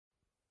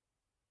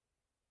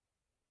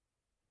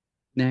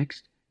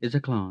Next is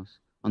a class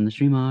on the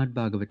Srimad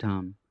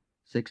Bhagavatam,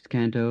 6th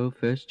Canto,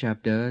 1st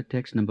Chapter,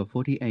 text number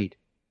 48,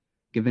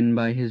 given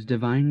by His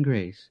Divine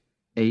Grace,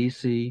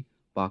 A.C.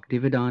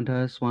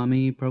 Bhaktivedanta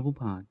Swami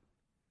Prabhupada,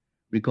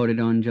 recorded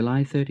on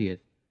July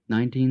 30th,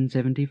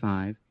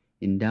 1975,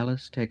 in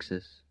Dallas,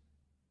 Texas.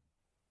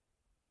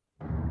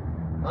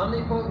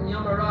 Omnipotent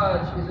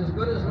Yamaraj is as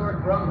good as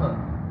Lord Brahma,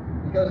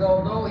 because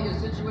although he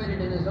is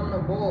situated in his own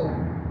abode,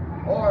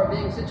 or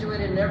being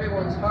situated in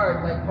everyone's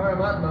heart like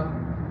Paramatma,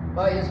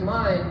 by his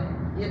mind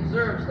he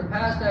observes the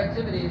past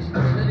activities of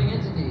the living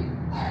entity,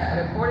 and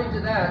according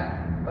to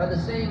that, by the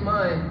same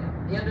mind,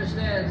 he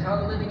understands how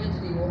the living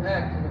entity will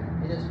act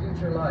in his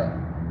future life.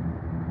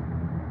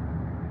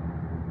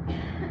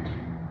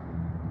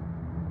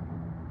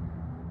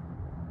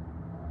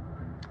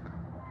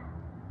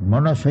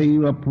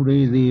 Manasaiva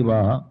pure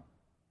deva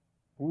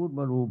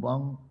purva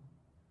rupam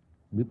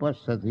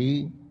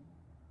vipassati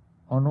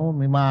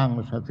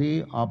anumimang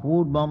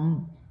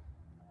apurvam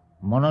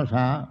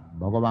manasa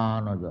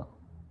bhagavanaja.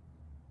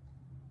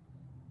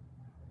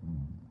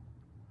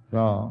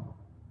 So,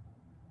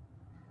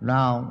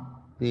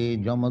 now the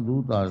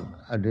Jamadutas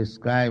are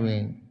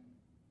describing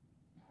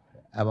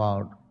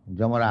about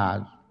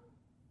Jamaraj,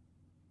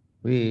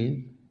 who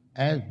is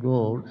as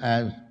good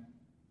as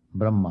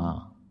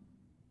Brahma.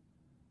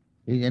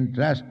 He is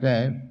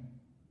entrusted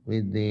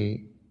with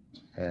the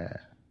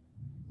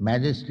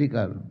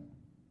majestical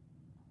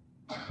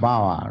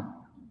power.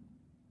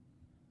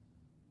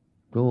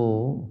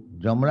 To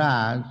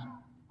Jamaraj,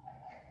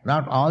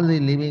 not all the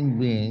living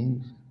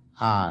beings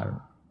are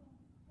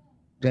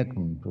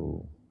taken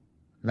to,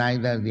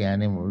 neither the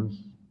animals,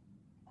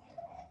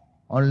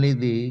 only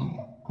the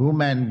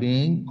human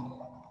beings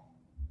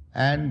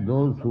and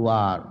those who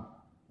are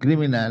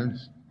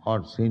criminals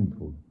or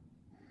sinful.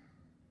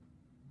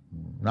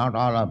 Not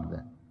all of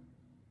them.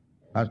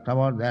 First of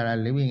all, there are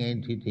living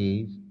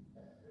entities,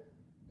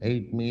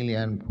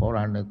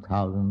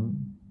 8,400,000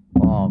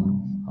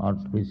 forms or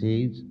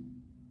species.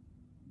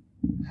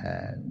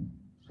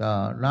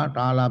 So not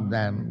all of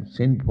them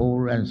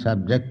sinful and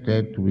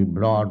subjected to be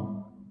brought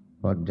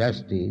for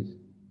justice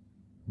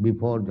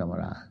before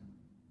Jamaraj.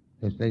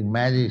 It's like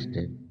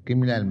magistrate,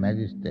 criminal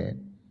magistrate.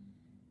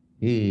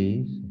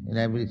 He is in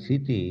every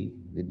city,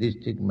 the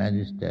district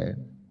magistrate.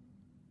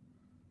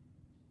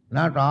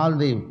 Not all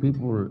the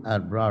people are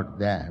brought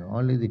there,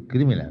 only the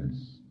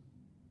criminals.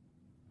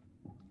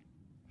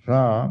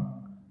 So,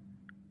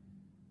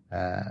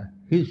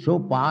 he is so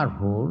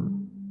powerful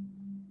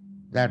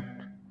that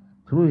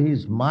through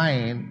his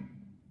mind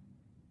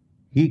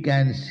he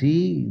can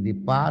see the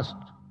past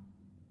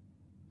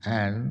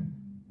and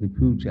the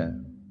future,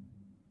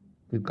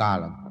 the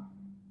kala,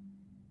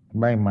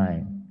 by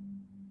mind.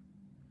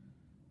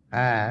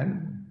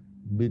 And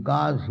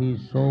because he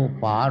is so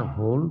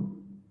powerful,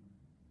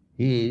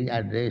 he is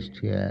addressed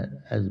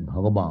here as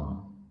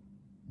Bhagavan.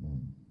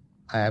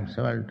 I have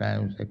several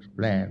times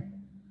explained,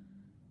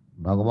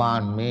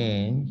 Bhagavan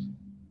means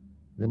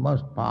the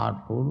most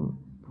powerful,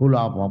 full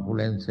of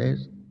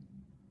opulences.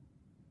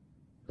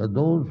 So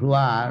those who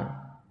are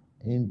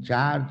in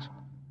charge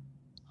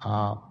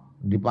of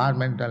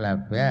departmental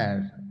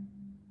affairs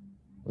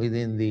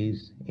within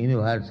this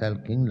universal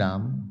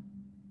kingdom,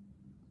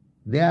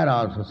 they are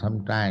also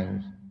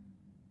sometimes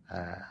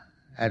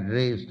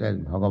addressed as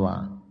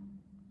Bhagavan.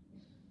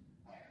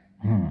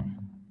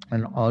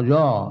 And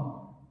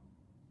Aja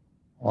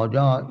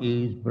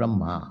is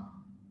Brahma.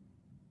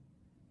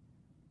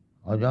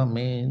 Aja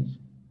means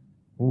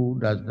who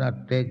does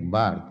not take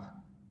birth.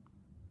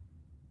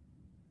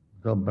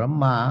 So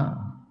Brahma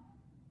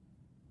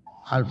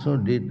also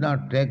did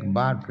not take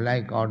birth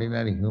like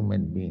ordinary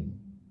human being.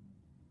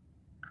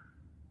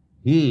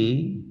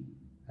 He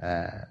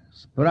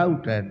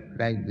sprouted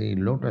like the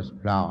lotus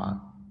flower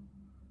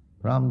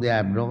from the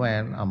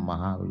abdomen of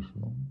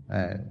Mahavishnu,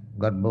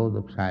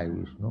 Garbhodakshaya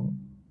Vishnu.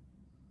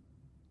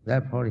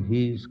 Therefore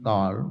he is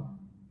called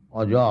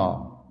Aja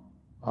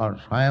or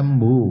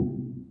Swayambhu.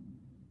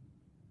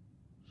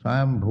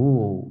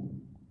 Swayambhu,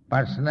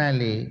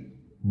 personally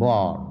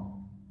born,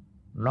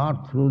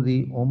 not through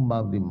the womb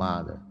of the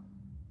mother.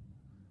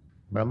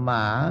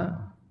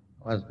 Brahma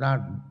was not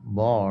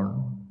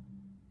born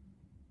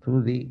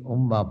through the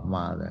womb of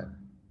mother.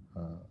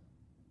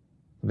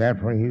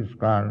 Therefore he is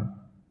called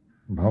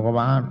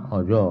Bhagavan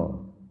Aja.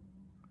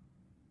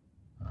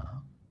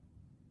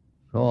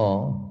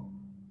 So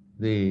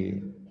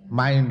the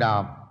mind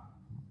of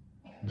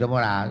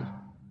Jamaraj,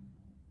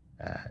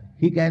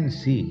 he can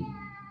see.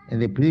 In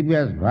the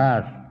previous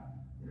verse,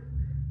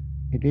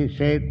 it is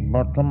said,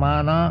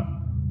 Vartamana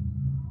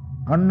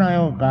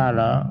annayo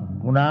kala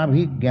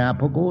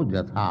gunabhigyapako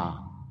jatha.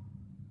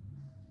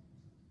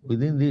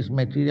 Within this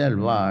material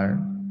world,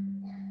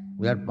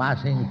 we are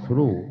passing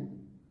through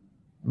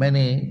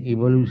many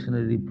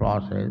evolutionary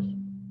processes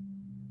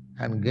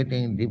and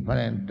getting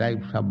different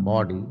types of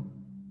body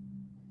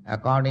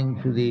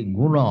according to the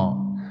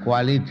guna,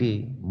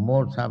 quality,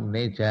 modes of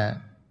nature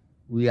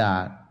we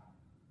are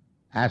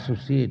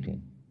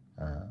associating.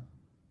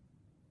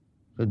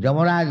 So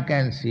Jamaraj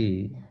can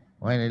see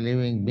when a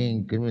living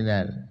being,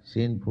 criminal,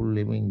 sinful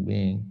living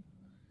being,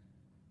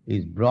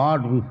 is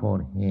brought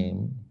before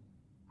him,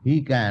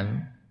 he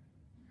can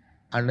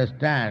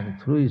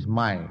understand through his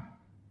mind.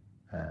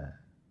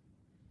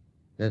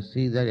 Just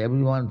see that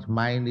everyone's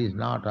mind is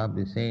not of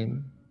the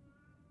same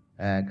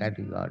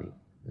category.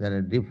 There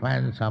are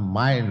difference of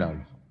mind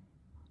also,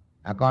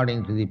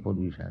 according to the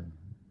position.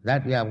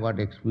 That we have got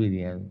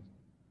experience.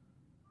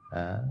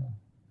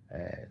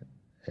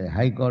 A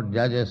high court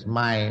judge's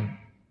mind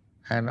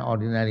and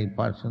ordinary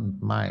person's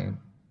mind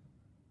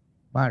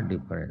are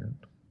different.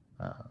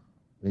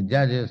 The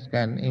judges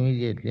can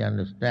immediately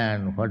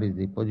understand what is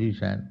the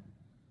position.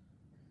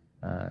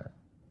 So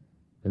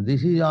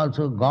this is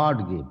also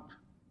God gift.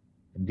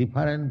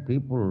 Different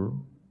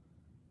people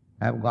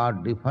have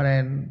got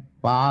different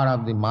power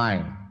of the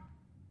mind.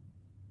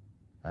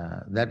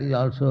 That is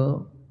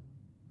also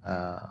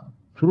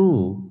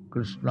through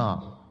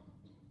Krishna.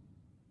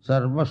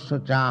 Sarvasya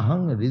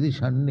chahang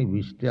ridishanni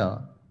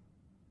vishtya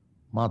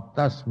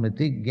matta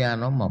smriti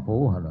jnanam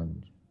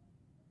apohanam.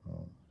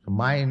 So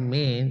mind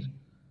means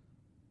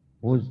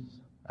whose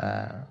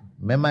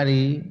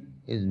memory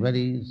is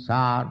very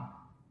sharp,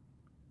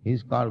 he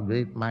is called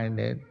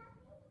great-minded.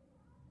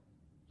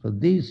 So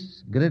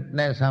this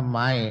greatness of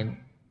mind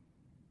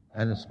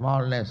and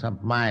smallness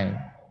of mind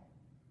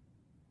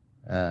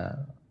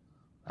are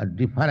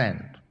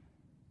different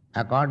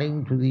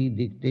according to the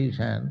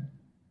dictation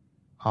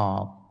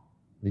of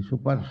the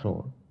super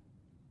soul.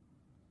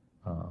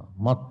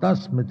 Matta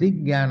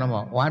smriti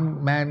jnanam.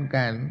 One man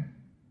can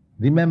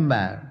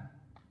remember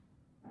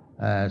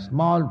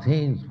small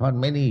things for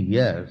many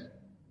years.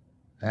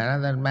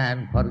 Another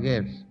man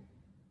forgets.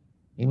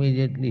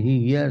 Immediately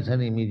he hears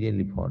and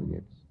immediately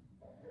forgets.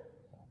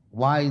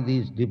 Why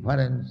this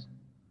difference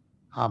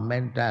of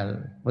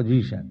mental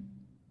position?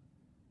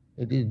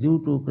 It is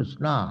due to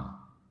Krishna.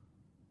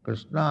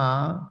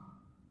 Krishna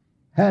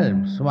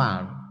helps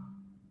one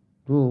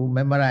to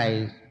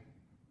memorize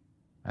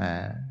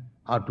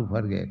or to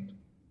forget.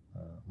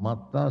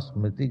 Matta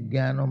smriti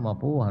jnanam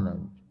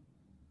apohanam.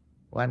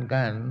 One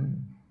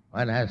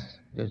has,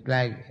 just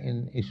like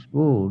in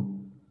school,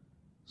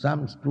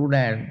 some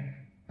student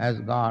has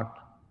got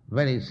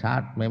very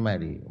short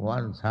memory.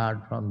 Once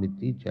heard from the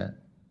teacher,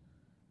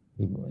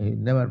 he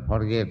never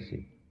forgets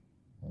it.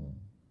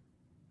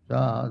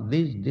 So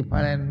these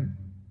different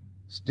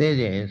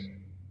stages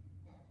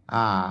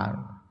are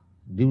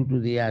due to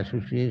the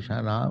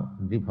association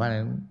of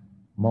different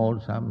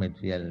modes of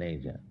material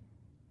nature.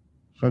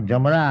 So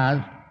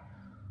Jamaraj,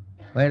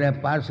 when a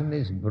person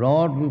is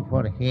brought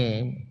before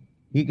him,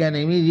 he can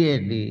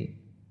immediately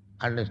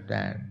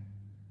understand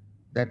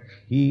that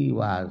he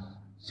was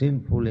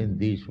sinful in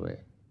this way.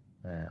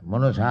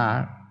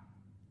 Manasa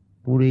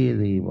Puri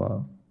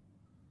Deva.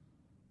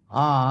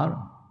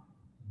 Or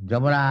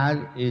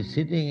Jamaraj is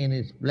sitting in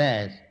his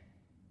place,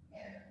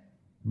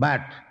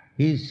 but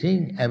he is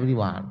seeing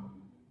everyone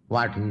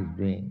what he is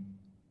doing.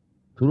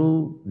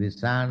 Through the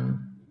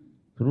sun,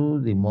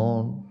 through the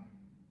moon,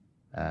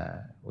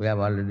 we have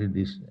already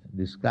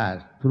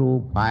discussed,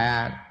 through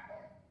fire,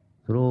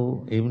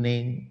 through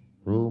evening,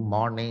 through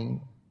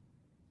morning.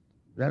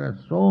 There are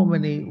so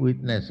many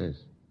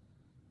witnesses,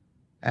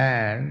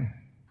 and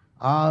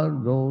all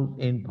those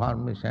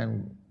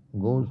information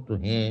goes to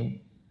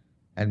him,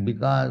 and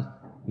because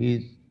he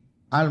is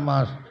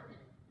almost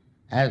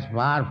as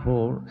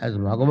powerful as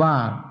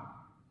Bhagavan,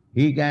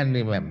 he can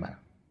remember.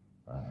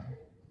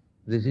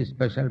 This is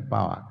special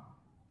power.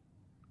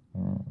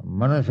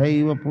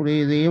 Manasaiva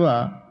pure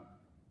deva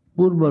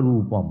purva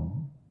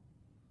rupam.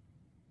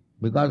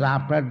 Because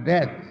after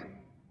death,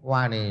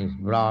 one is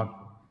brought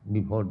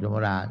before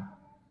Jamaraj.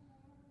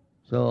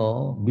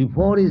 So,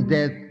 before his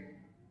death,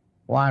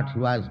 what he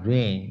was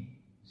doing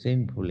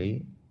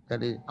sinfully,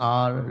 that is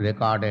all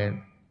recorded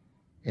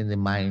in the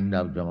mind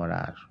of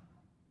Jamaraj.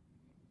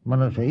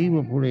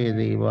 Manasaiva pure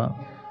deva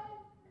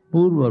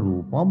purva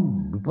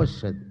rupam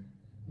vipassati.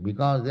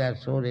 Because they are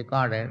so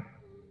recorded,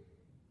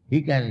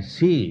 he can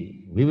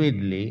see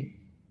vividly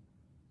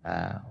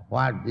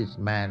what this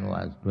man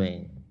was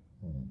doing.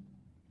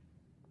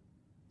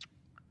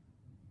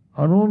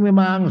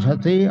 Anumimang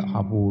sati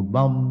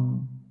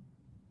apudbam.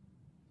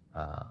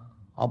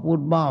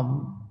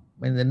 Apudbam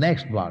means the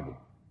next body.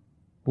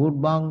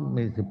 Pudbam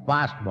means the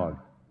past body.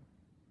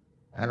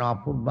 And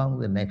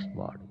apudbam the next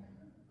body.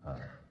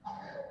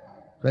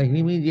 So he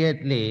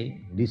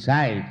immediately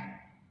decides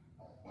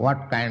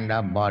what kind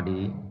of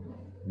body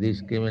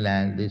this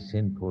criminal, this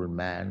sinful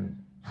man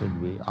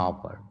should be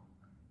offered.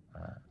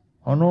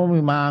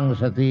 Anumimang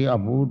sati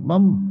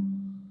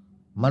apudbam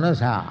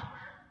manasa.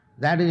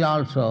 That is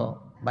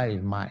also by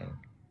his mind.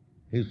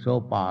 He is so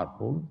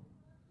powerful,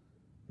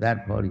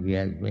 therefore he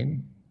has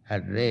been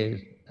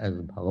addressed as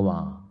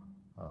Bhagavan.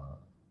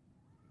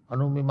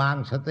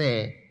 Anumimang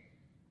sate,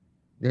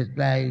 just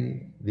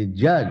like the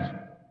judge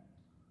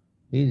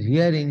is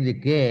hearing the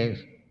case,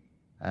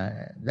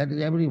 that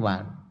is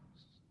everyone.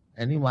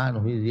 Anyone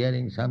who is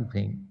hearing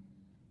something,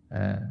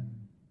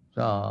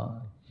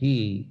 so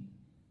he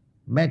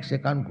makes a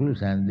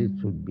conclusion, this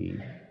should be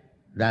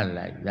done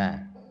like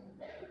that.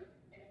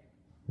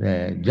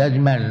 The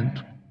judgment,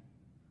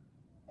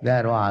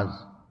 there was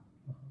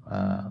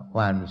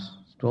one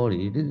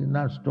story. It is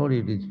not story,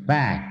 it is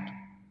fact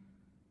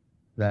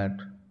that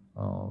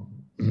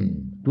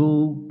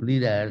two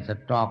leaders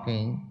are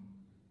talking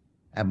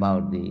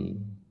about the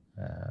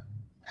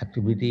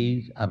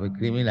activities of a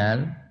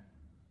criminal,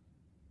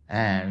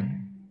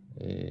 and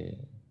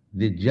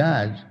the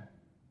judge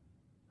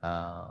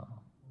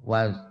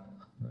was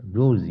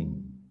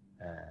dozing.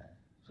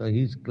 So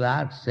his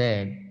clerk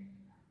said,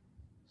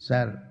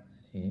 "Sir,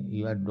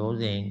 you are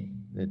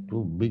dozing, the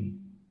two big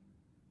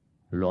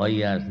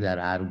lawyers they are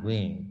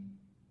arguing,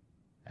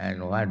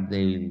 and what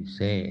they will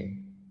say."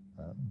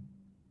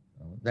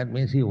 That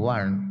means he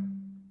won.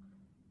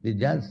 The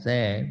judge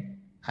said,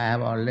 "I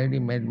have already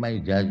made my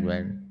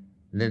judgment,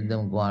 let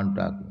them go on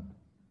talking."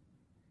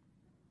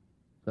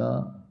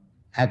 So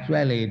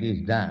actually it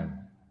is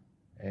done.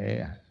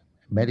 A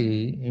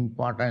very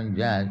important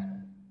judge,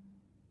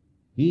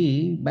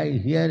 he, by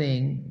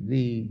hearing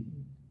the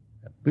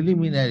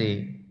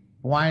preliminary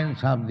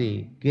points of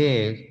the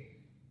case,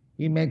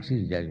 he makes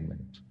his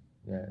judgment.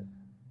 Yes.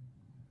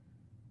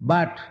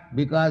 But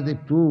because the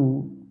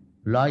two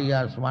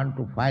lawyers want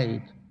to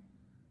fight,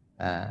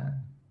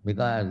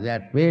 because they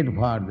are paid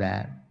for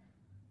that,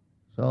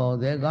 so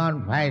they go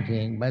on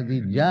fighting, but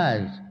the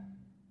judge,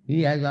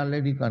 he has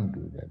already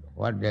concluded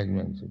what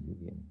judgment should be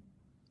given.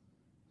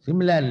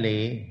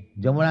 Similarly,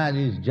 Jamaraj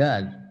is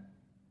judge.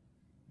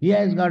 He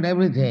has got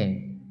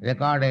everything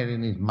recorded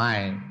in his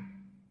mind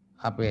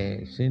of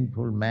a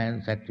sinful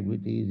man's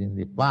activities in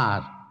the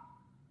past.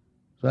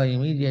 So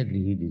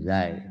immediately he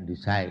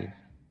decides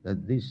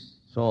that this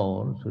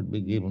soul should be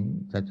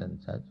given such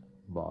and such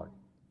body.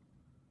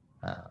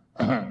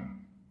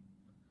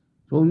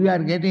 So we are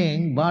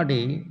getting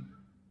body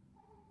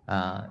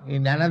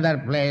in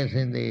another place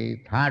in the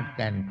 3rd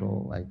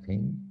canto, I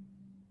think.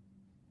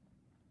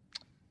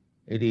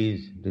 It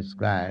is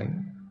described,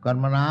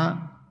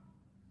 karmana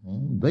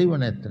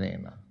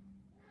dvaivanetrena.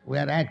 We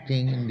are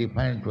acting in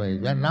different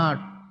ways. We are not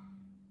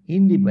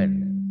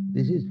independent.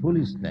 This is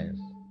foolishness.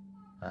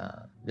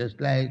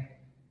 Just like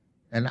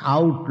an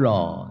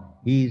outlaw,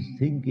 he is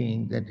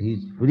thinking that he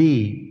is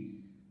free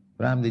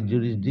from the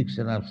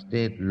jurisdiction of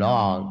state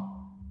laws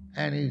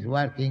and is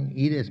working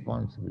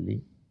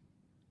irresponsibly.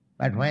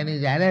 But when he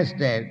is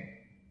arrested,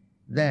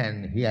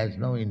 then he has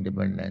no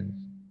independence.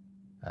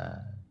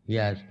 He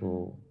has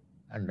to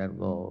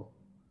undergo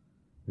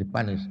the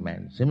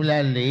punishment.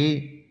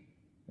 Similarly,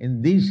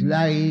 in this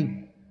life,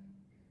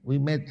 we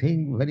may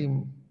think very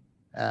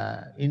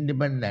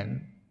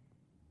independent.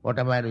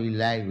 Whatever we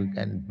like, we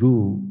can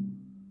do.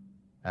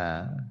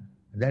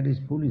 That is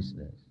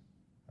foolishness.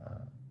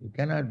 You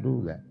cannot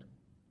do that.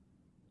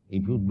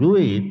 If you do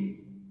it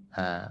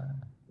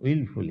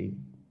willfully,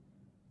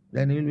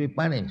 then you will be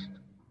punished.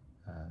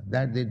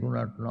 That they do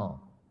not know.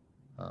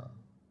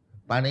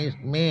 Punished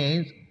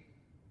means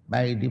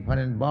by a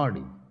different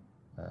body.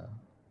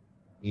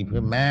 If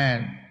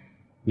a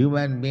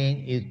human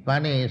being is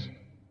punished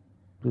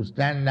to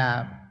stand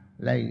up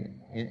like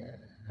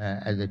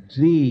as a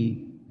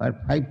tree for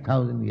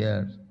 5,000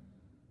 years,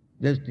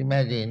 just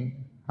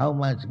imagine how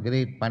much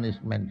great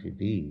punishment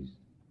it is.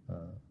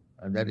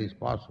 That is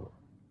possible.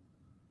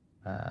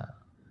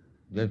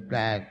 Just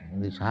like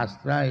in the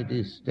Shastra it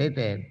is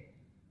stated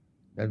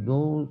that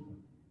those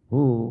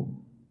who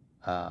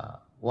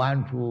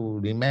want to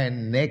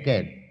remain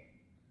naked,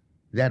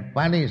 they are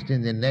punished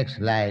in the next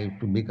life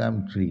to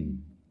become tree.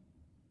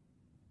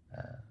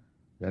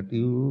 That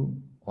you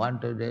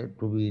wanted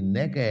to be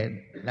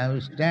naked, now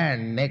you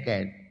stand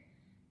naked.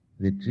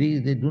 The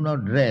trees, they do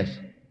not dress,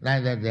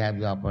 neither they have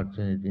the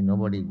opportunity,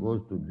 nobody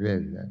goes to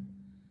dress them.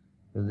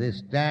 So they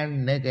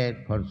stand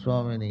naked for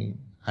so many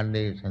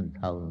hundreds and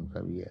thousands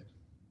of years.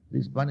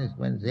 These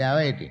punishments they are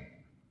waiting.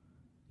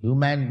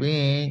 Human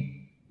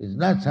being is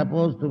not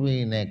supposed to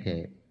be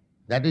naked.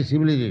 That is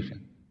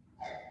civilization.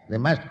 They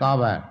must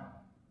cover.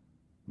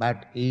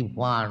 But if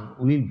one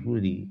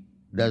willfully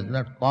does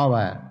not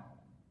cover,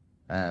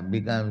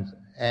 becomes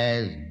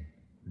as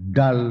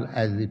dull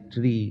as the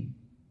tree,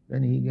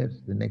 then he gets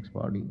the next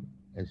body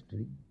as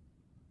tree.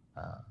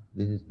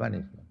 This is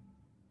punishment.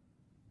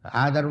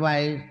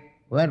 Otherwise,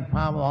 where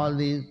from all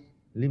these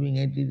living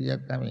entities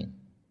are coming?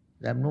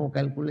 They have no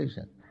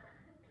calculation.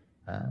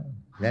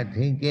 They are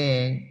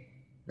thinking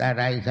that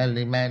I shall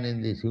remain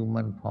in this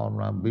human form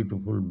of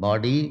beautiful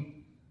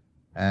body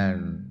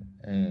and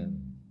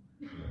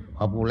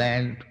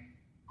opulent.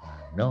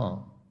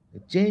 No,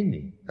 it's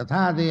changing.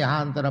 Tatha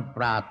dehantara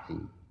prapti.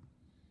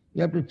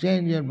 You have to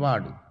change your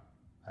body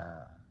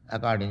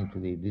according to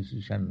the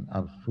decision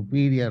of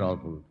superior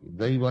authority.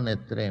 Daiva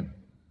netrena.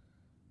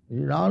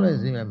 You should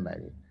always remember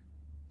it.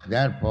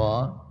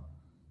 Therefore,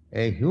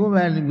 a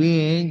human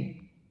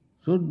being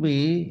should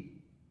be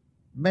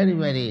very,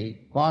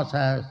 very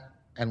cautious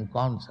and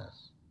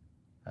conscious.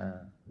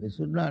 They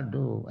should not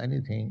do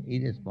anything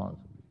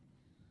irresponsibly.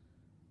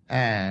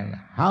 And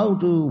how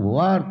to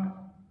work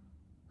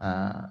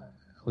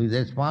with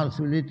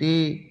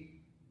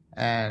responsibility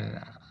and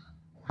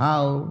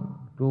how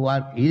to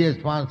work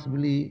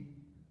irresponsibly,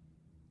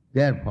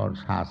 therefore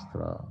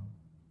Shastra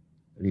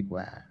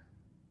required.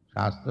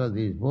 Shastra,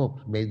 these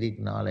books, Vedic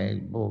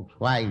knowledge books,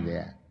 why they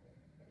are?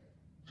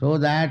 So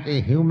that a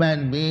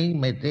human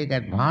being may take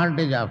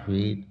advantage of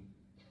it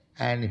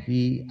and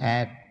he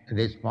act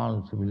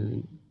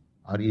responsibly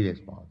or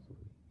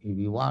irresponsibly. If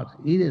he works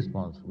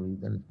irresponsibly,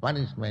 then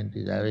punishment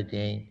is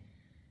awaiting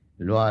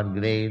lower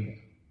grade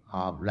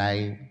of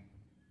life.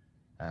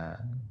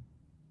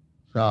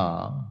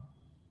 So,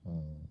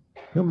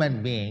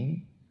 human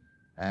being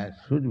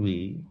should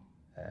be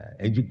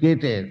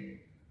educated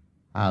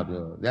how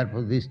to.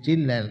 Therefore, these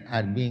children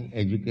are being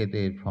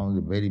educated from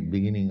the very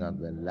beginning of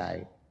their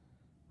life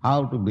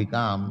how to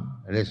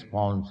become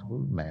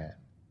responsible man.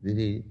 This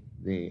is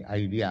the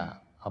idea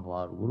of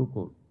our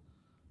Gurukul.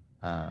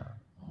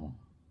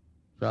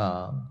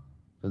 So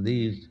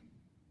these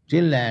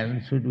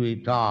children should be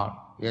taught.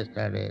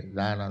 Yesterday,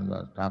 Dayananda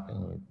was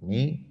talking with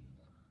me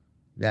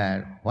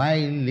that while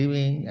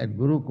living at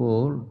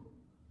Gurukul,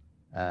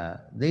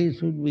 they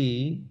should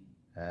be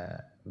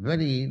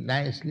very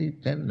nicely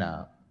turned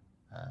up.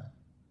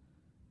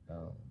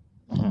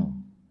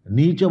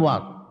 Nature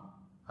work.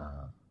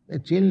 The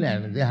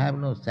children, they have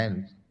no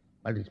sense,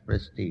 but it's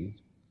prestige.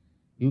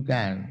 You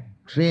can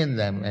train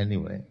them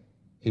anyway.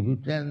 If you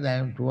train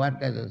them to work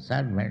as a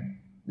servant,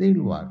 they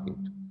will work it.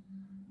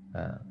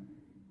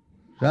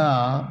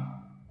 So,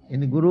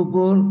 in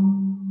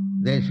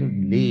Gurukul, they should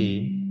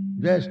live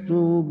just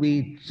to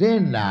be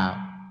trained up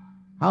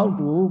how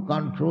to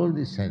control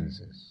the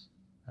senses.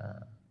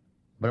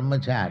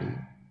 Brahmachari.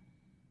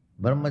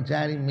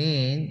 Brahmachari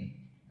means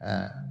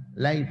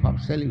life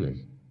of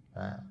celibacy.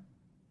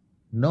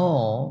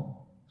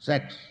 No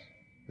sex.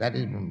 That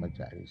is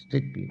brahmachari,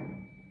 strictly.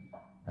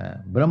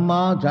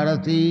 Brahma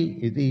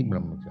charati iti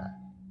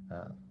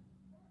brahmachari.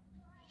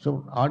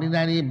 So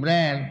ordinary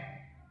brain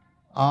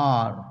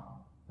or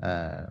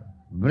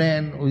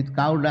brain with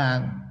cow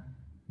dung,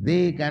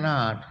 they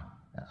cannot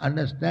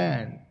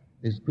understand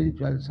the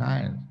spiritual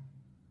science.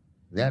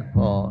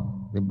 Therefore,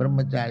 the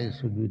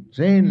brahmachari should be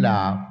trained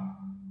up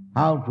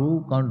how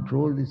to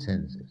control the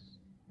senses.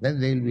 Then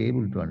they will be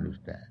able to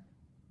understand.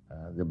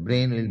 The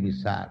brain will be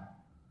sharp.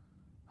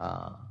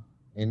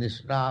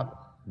 Instead of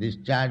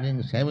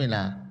discharging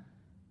seminar,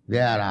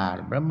 there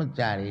are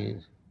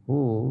brahmacharis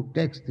who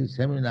takes the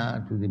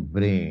seminar to the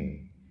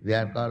brain. They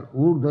are called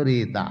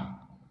urdhvarita.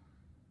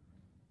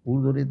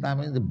 Urdhvarita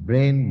means the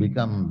brain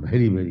become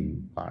very, very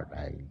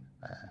fertile.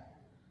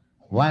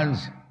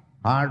 Once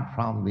heard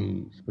from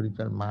the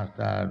spiritual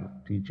master,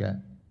 teacher,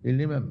 he'll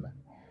remember.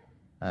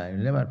 He'll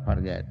never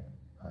forget.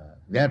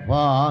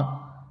 Therefore,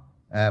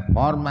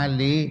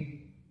 formerly,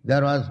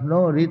 there was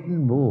no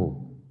written book.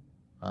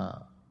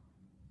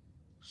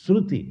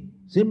 Shruti,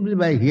 simply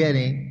by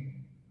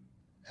hearing,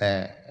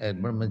 a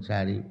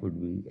brahmachari would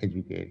be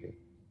educated.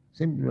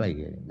 Simply by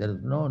hearing. There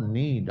is no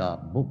need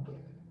of book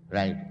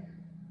writing.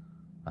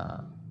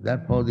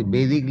 Therefore, the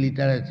Vedic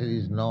literature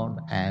is known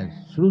as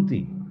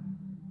Shruti.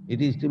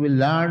 It is to be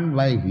learned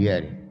by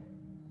hearing.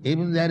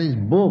 Even there is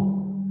book,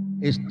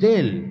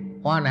 still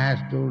one has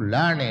to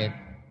learn it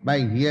by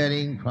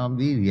hearing from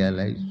the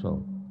realized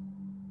soul.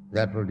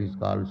 Therefore it is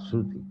called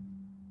Shruti.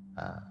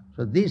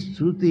 So this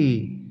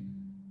Shruti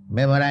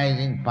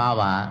memorizing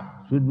power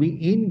should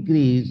be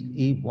increased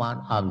if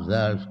one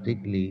observes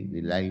strictly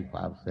the life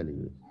of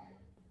celibacy.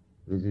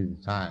 This is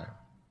the science.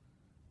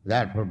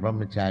 Therefore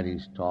brahmachari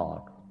is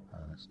taught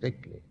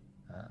strictly.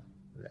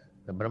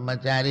 The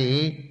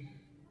brahmachari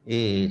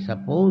is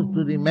supposed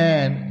to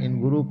remain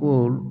in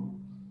Gurukul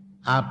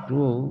up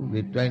to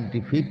the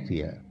 25th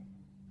year.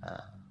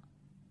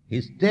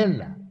 He's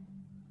still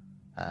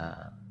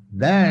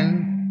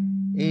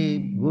then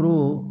if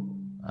Guru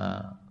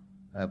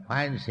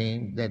finds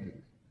him that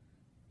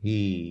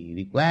he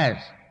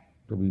requires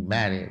to be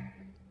married,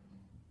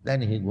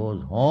 then he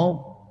goes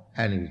home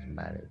and he is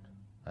married.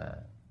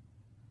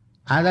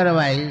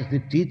 Otherwise, the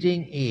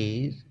teaching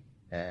is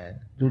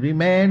to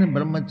remain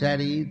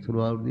brahmachari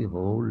throughout the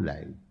whole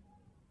life.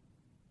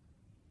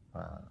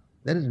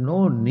 There is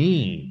no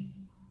need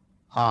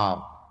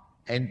of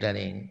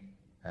entering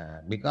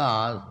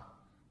because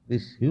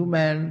this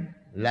human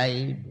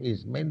life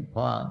is meant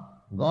for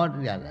God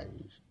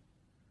realization.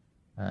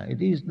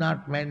 It is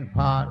not meant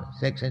for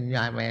sex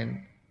enjoyment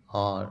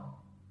or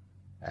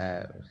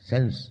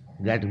sense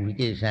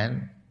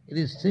gratification. It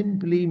is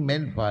simply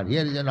meant for,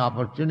 here is an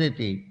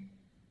opportunity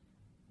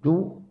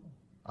to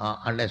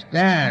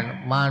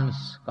understand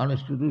one's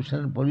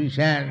constitutional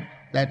position,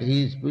 that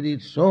he is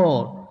spirit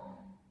soul,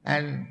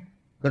 and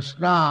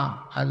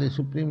Krishna as the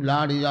Supreme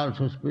Lord is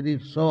also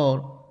spirit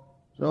soul.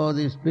 So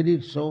the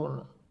spirit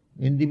soul,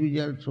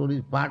 individual soul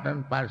is part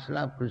and parcel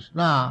of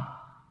Krishna.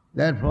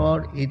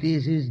 Therefore it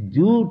is his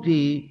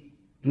duty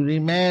to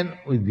remain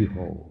with the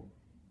whole.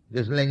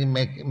 Just like a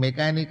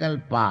mechanical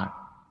part,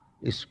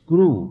 a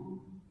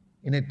screw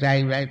in a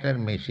typewriter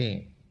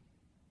machine.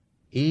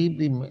 If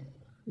the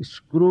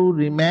screw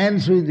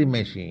remains with the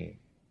machine,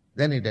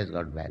 then it has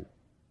got value.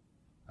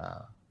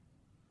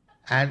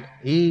 And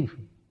if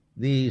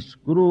the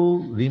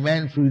screw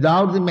remains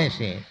without the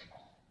machine,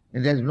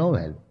 it has no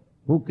value.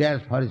 Who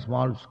cares for a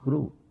small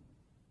screw?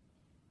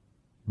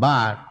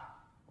 But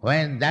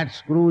when that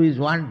screw is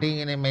wanting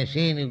in a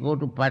machine, you go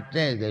to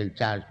purchase, they will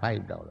charge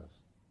 $5.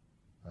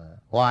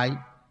 Why?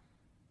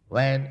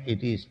 When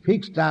it is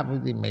fixed up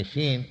with the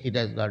machine, it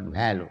has got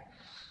value.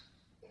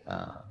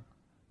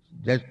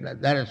 There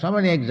are so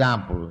many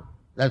examples.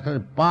 That's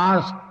the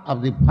past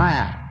of the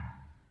fire.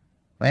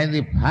 When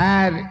the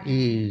fire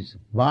is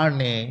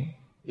burning,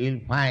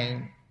 you'll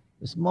find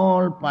a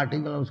small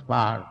particle of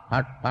spark.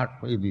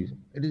 It is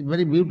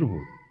very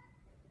beautiful.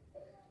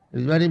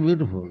 It is very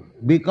beautiful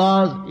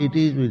because it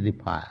is with the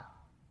fire.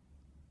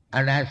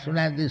 And as soon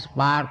as the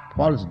spark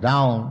falls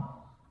down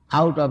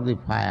out of the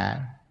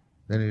fire,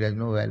 then it has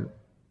no value.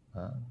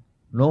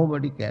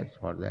 Nobody cares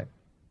for that.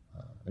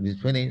 It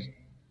is finished.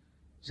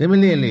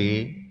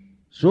 Similarly,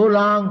 so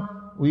long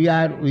we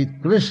are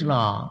with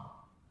Krishna,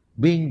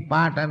 being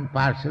part and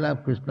parcel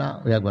of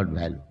Krishna, we have got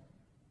value.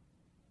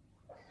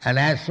 And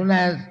as soon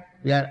as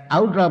we are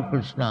out of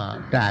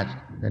Krishna touch,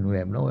 then we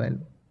have no value.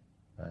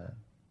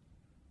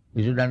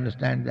 We should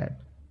understand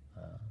that.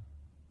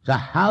 So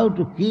how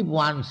to keep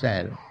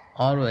oneself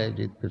always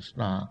with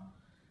Krishna,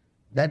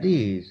 that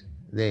is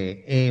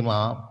the aim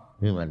of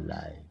human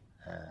life.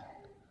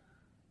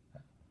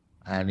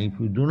 And if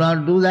you do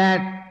not do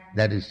that,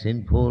 that is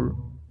sinful,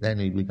 then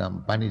you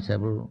become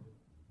punishable.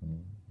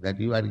 That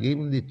you are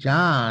given the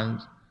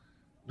chance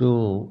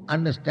to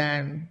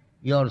understand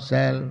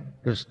yourself,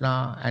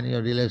 Krishna, and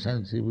your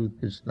relationship with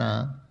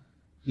Krishna.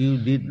 You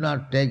did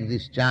not take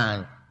this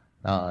chance.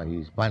 Oh, he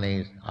is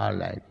punished, all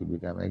right, you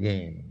become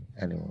again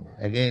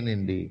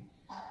in the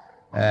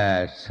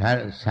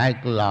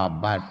cycle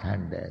of birth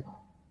and death.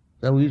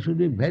 So we should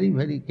be very,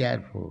 very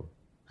careful.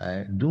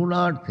 Do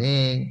not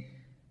think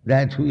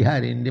that we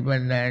are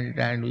independent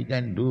and we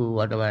can do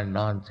whatever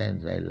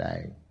nonsense I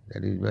like.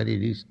 That is very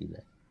risky.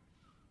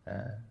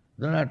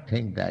 Do not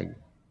think that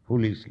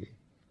foolishly.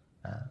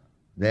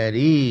 There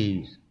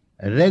is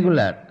a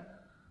regular,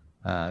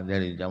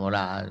 there is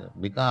Yamaraj,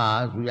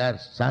 because we are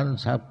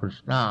sons of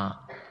Krishna,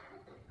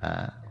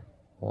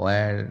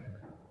 where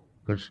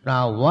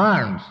Krishna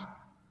wants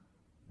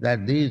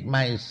that these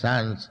my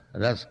sons,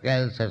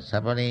 rascals, are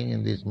suffering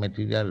in this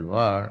material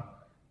world,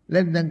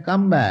 let them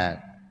come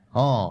back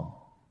home.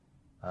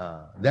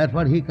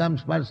 Therefore he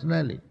comes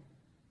personally.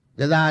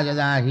 Jada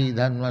jada hi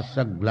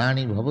dharmasya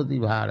glani bhavati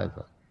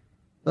bharata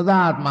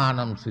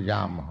tadatmanam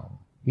sujamaham.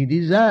 He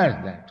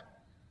deserves that.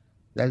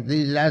 That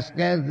these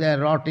rascals, they are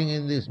rotting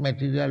in this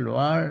material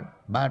world,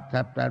 birth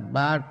after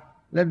birth,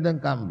 let them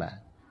come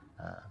back.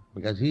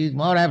 Because he is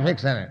more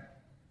affectionate.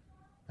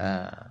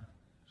 And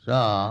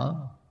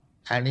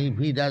if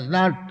he does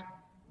not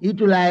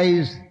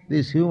utilize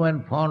this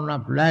human form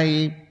of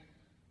life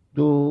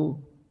to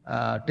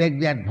take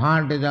the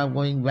advantage of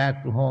going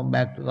back to home,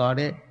 back to God,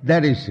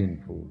 that is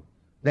sinful.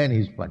 Then he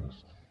is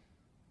punished.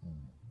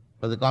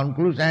 So the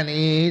conclusion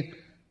is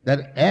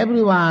that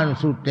everyone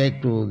should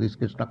take to this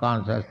Krishna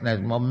consciousness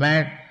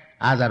movement,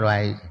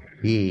 otherwise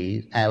he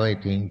is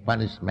awaiting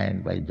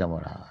punishment by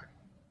Jamaraj.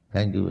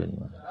 Thank you very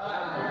much.